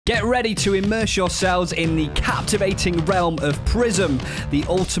Get ready to immerse yourselves in the captivating realm of Prism, the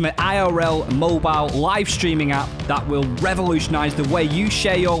ultimate IRL mobile live streaming app that will revolutionize the way you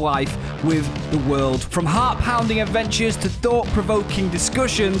share your life with the world. From heart-pounding adventures to thought-provoking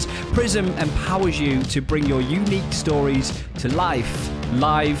discussions, Prism empowers you to bring your unique stories to life,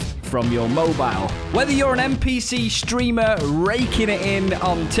 live from your mobile. Whether you're an NPC streamer raking it in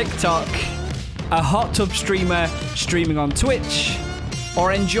on TikTok, a hot tub streamer streaming on Twitch,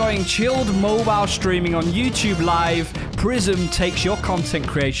 or enjoying chilled mobile streaming on YouTube Live, Prism takes your content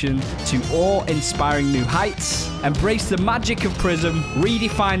creation to awe-inspiring new heights. Embrace the magic of Prism,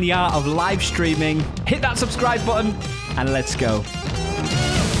 redefine the art of live streaming, hit that subscribe button, and let's go.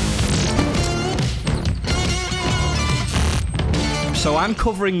 So I'm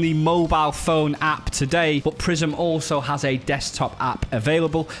covering the mobile phone app today, but Prism also has a desktop app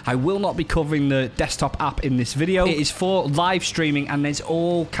available. I will not be covering the desktop app in this video. It is for live streaming, and there's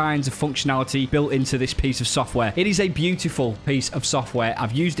all kinds of functionality built into this piece of software. It is a beautiful piece of software.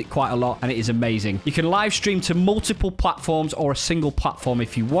 I've used it quite a lot, and it is amazing. You can live stream to multiple platforms or a single platform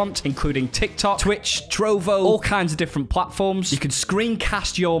if you want, including TikTok, Twitch, Trovo, all kinds of different platforms. You can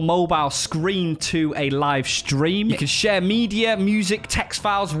screencast your mobile screen to a live stream. You can share media, music, text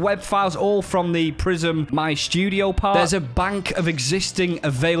files, web files, all from the Prism My Studio part. There's a bank of existing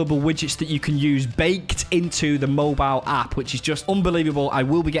available widgets that you can use baked into the mobile app, which is just unbelievable. I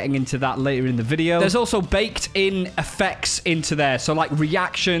will be getting into that later in the video. There's also baked in effects into there, so like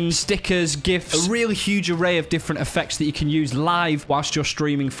reactions, stickers, GIFs, a really huge array of different effects that you can use live whilst you're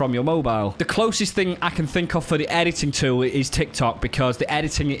streaming from your mobile. The closest thing I can think of for the editing tool is TikTok, because the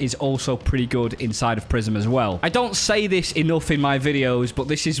editing is also pretty good inside of Prism as well. I don't say this enough in my videos, but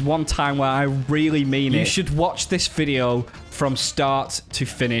this is one time where I really mean it. You should watch this video from start to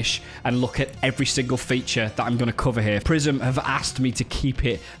finish and look at every single feature that I'm going to cover here. Prism have asked me to keep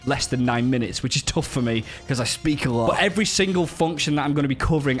it less than 9 minutes, which is tough for me because I speak a lot. But every single function that I'm going to be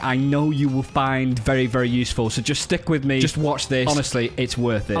covering, I know you will find very, very useful. So just stick with me. Just watch this. Honestly, it's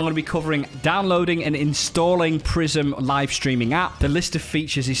worth it. I'm going to be covering downloading and installing Prism live streaming app. The list of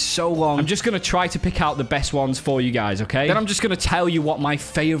features is so long. I'm just going to try to pick out the best ones for you guys, okay? Then I'm just going to tell you what my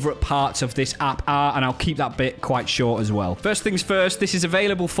favorite parts of this app are, and I'll keep that bit quite short as well. First things first, this is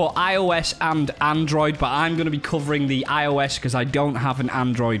available for iOS and Android, but I'm going to be covering the iOS because I don't have an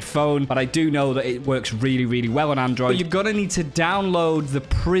Android phone, but I do know that it works really, really well on Android. But you're going to need to download the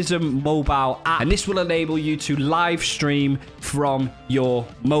Prism Mobile app, and this will enable you to live stream from your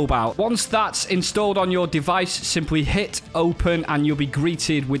mobile. Once that's installed on your device, simply hit open and you'll be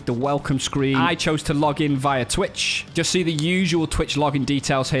greeted with the welcome screen. I chose to log in via Twitch. Just see the usual Twitch login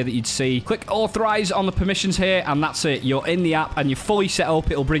details here that you'd see. Click authorize on the permissions here, and that's it. You're in the app and you're fully set up.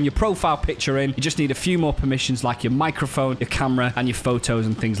 It'll bring your profile picture in. You just need a few more permissions like your microphone, your camera, and your photos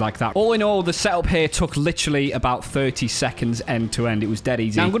and things like that. All in all, the setup here took literally about 30 seconds end to end. It was dead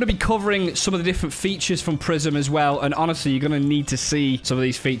easy. Now, I'm going to be covering some of the different features from Prism as well, and honestly, you're going to need to see some of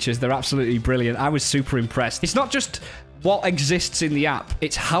these features. They're absolutely brilliant. I was super impressed. It's not just what exists in the app,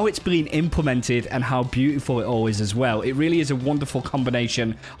 it's how it's been implemented and how beautiful it all is as well. It really is a wonderful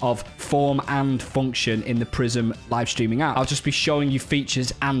combination of form and function in the Prism live streaming app. I'll just be showing you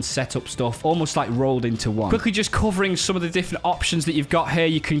features and setup stuff almost like rolled into one. Quickly just covering some of the different options that you've got here.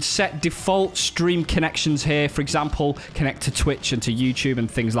 You can set default stream connections here, for example, connect to Twitch and to YouTube and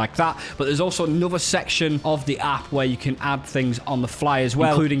things like that. But there's also another section of the app where you can add things on the fly as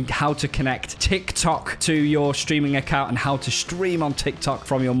well, including how to connect TikTok to your streaming account and how to stream on TikTok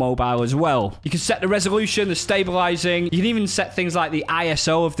from your mobile as well. You can set the resolution, the stabilizing. You can even set things like the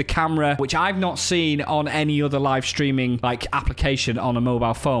ISO of the camera, which I've not seen on any other live streaming like application on a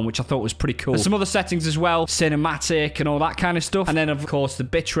mobile phone, which I thought was pretty cool. There's some other settings as well, cinematic and all that kind of stuff. And then of course the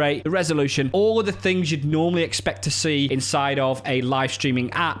bitrate, the resolution, all of the things you'd normally expect to see inside of a live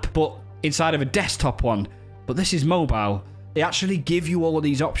streaming app, but inside of a desktop one. But this is mobile. They actually give you all of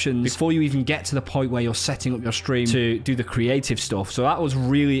these options before you even get to the point where you're setting up your stream to do the creative stuff. So that was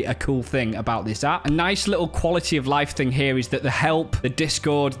really a cool thing about this app. A nice little quality of life thing here is that the help, the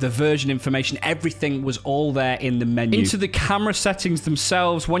Discord, the version information, everything was all there in the menu. Into the camera settings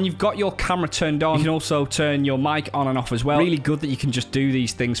themselves, when you've got your camera turned on, you can also turn your mic on and off as well. Really good that you can just do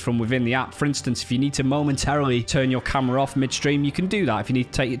these things from within the app. For instance, if you need to momentarily turn your camera off midstream, you can do that. If you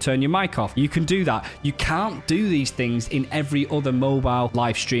need to turn your mic off, you can do that. You can't do these things in every other mobile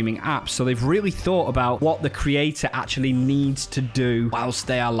live streaming app. So they've really thought about what the creator actually needs to do whilst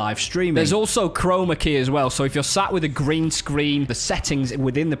they are live streaming. There's also chroma key as well. So if you're sat with a green screen, the settings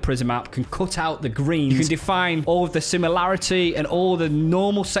within the Prism app can cut out the greens. You can define all of the similarity and all the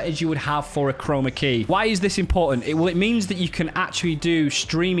normal settings you would have for a chroma key. Why is this important? Well, it means that you can actually do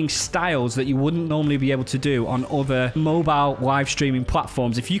streaming styles that you wouldn't normally be able to do on other mobile live streaming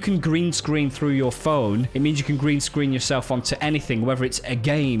platforms. If you can green screen through your phone, it means you can green screen yourself onto anything, whether it's a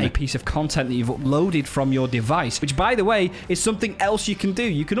game, a piece of content that you've uploaded from your device, which, by the way, is something else you can do.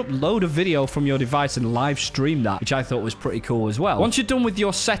 You can upload a video from your device and live stream that, which I thought was pretty cool as well. Once you're done with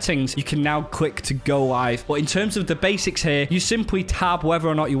your settings, you can now click to go live. But in terms of the basics here, you simply tab whether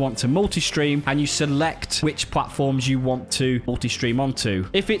or not you want to multi-stream, and you select which platforms you want to multi-stream onto.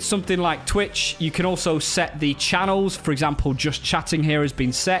 If it's something like Twitch, you can also set the channels. For example, just chatting here has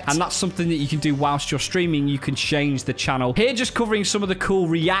been set, and that's something that you can do whilst you're streaming. You can change the channel. Here, just covering some of the cool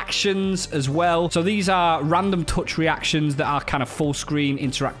reactions as well. So these are random touch reactions that are kind of full screen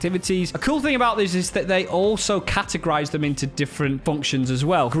interactivities. A cool thing about this is that they also categorize them into different functions as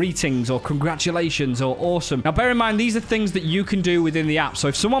well. Greetings or congratulations or awesome. Now, bear in mind, these are things that you can do within the app. So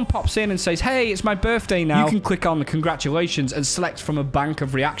if someone pops in and says, hey, it's my birthday now, you can click on the congratulations and select from a bank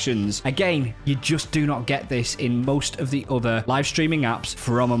of reactions. Again, you just do not get this in most of the other live streaming apps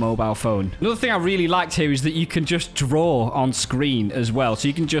from a mobile phone. Another thing I really liked here is that you can just draw on screen as well. So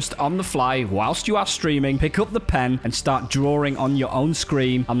you can just, on the fly, whilst you are streaming, pick up the pen and start drawing on your own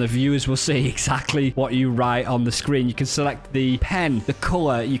screen, and the viewers will see exactly what you write on the screen. You can select the pen, the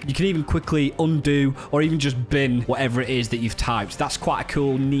color. You can even quickly undo or even just bin whatever it is that you've typed. That's quite a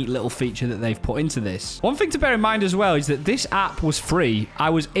cool, neat little feature that they've put into this. One thing to bear in mind as well is that this app was free. I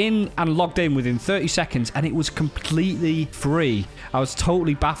was in and logged in within 30 seconds and it was completely free. I was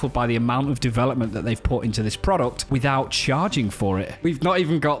totally baffled by the amount of development that they've put into this product without charging for it. We've not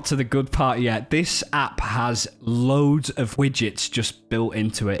even got to the good part yet. This app has loads of widgets just built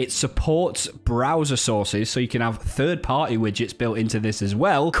into it. It supports browser sources, so you can have third-party widgets built into this as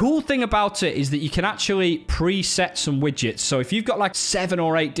well. Cool thing about it is that you can actually preset some widgets. So if you've got like 7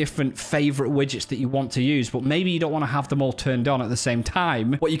 or 8 different favorite widgets that you want to use, but maybe you don't want to have them all turned on at the same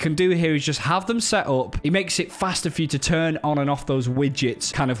time, what you can do here is just have them set up. It makes it faster for you to turn on and off those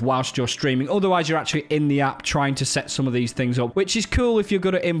widgets kind of whilst you're streaming. Otherwise, you're actually in the app trying to set some of these things up, which is cool if you're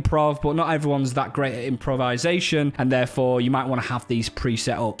good at improv, but not everyone's that great at improvisation, and therefore you might want to have these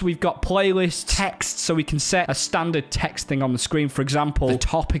preset up. We've got playlists, text, so we can set a standard text thing on the screen, for example, the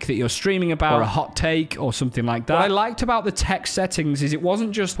topic that you're streaming about, or a hot take, or something like that. What I liked about the text settings is it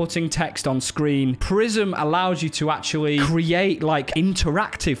wasn't just putting text on screen. Prism allows you to actually create like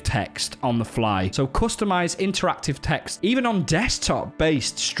interactive text on the fly. So customize interactive text. Even on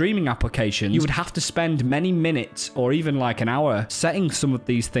desktop-based streaming applications, you would have to spend many minutes or even like an hour setting some of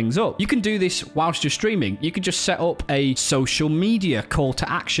these things up. You can do this whilst you're streaming. You can just set up a social media call to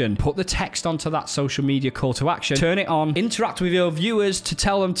action, put the text onto that social media call to action, turn it on, interact with your viewers to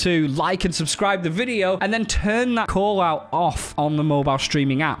tell them to like and subscribe the video, and then turn that call out off on the mobile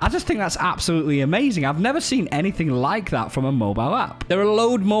streaming app. I just think that's absolutely amazing. I've never seen anything like that from a mobile app. There are a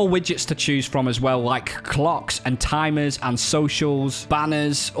load more widgets to choose from as well, like clocks and timers and socials,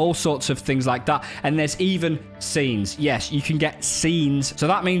 banners, all sorts of things like that. And there's even scenes. Yes, you can get scenes. So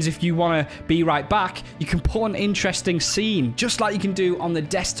that means if you want to be right back, you can put an interesting scene, just like you can do on the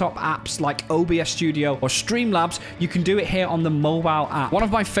desktop apps like OBS Studio or Streamlabs. You can do it here on the mobile app. One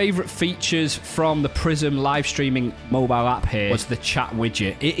of my favorite features from the Prism live streaming mobile app here was the chat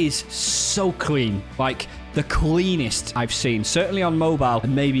widget. It is so clean, like the cleanest I've seen, certainly on mobile,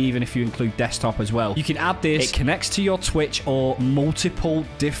 and maybe even if you include desktop as well. You can add this. It connects to your Twitch or multiple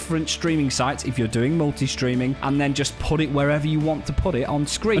different streaming sites if you're doing multi-streaming, and then just put it wherever you want to put it on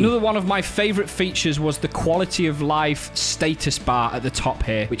screen. Another one of my favorite features was the quality of life status bar at the top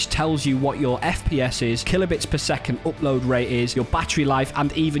here, which tells you what your FPS is, kilobits per second upload rate is, your battery life,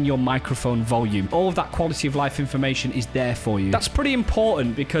 and even your microphone volume. All of that quality of life information is there for you. That's pretty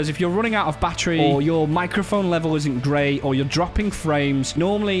important, because if you're running out of battery or your microphone level isn't great or you're dropping frames,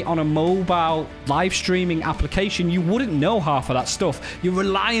 normally on a mobile live streaming application, you wouldn't know half of that stuff. You're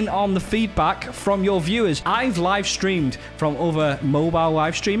reliant on the feedback from your viewers. I've live streamed from other mobile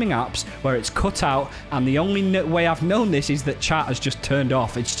live streaming apps where it's cut out, and the only way I've known this is that chat has just turned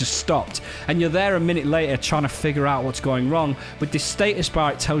off. It's just stopped. And you're there a minute later trying to figure out what's going wrong. With this status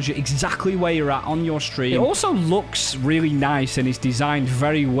bar, it tells you exactly where you're at on your stream. It also looks really nice and is designed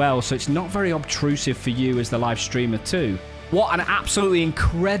very well, so it's not very obtrusive for you as the live streamer too. What an absolutely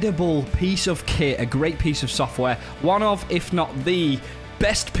incredible piece of kit, a great piece of software. One of, if not the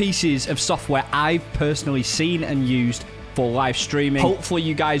best pieces of software I've personally seen and used for live streaming. Hopefully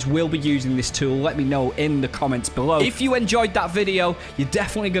you guys will be using this tool. Let me know in the comments below. If you enjoyed that video, you're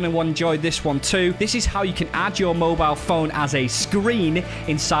definitely going to enjoy this one too. This is how you can add your mobile phone as a screen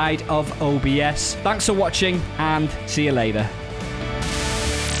inside of OBS. Thanks for watching and see you later.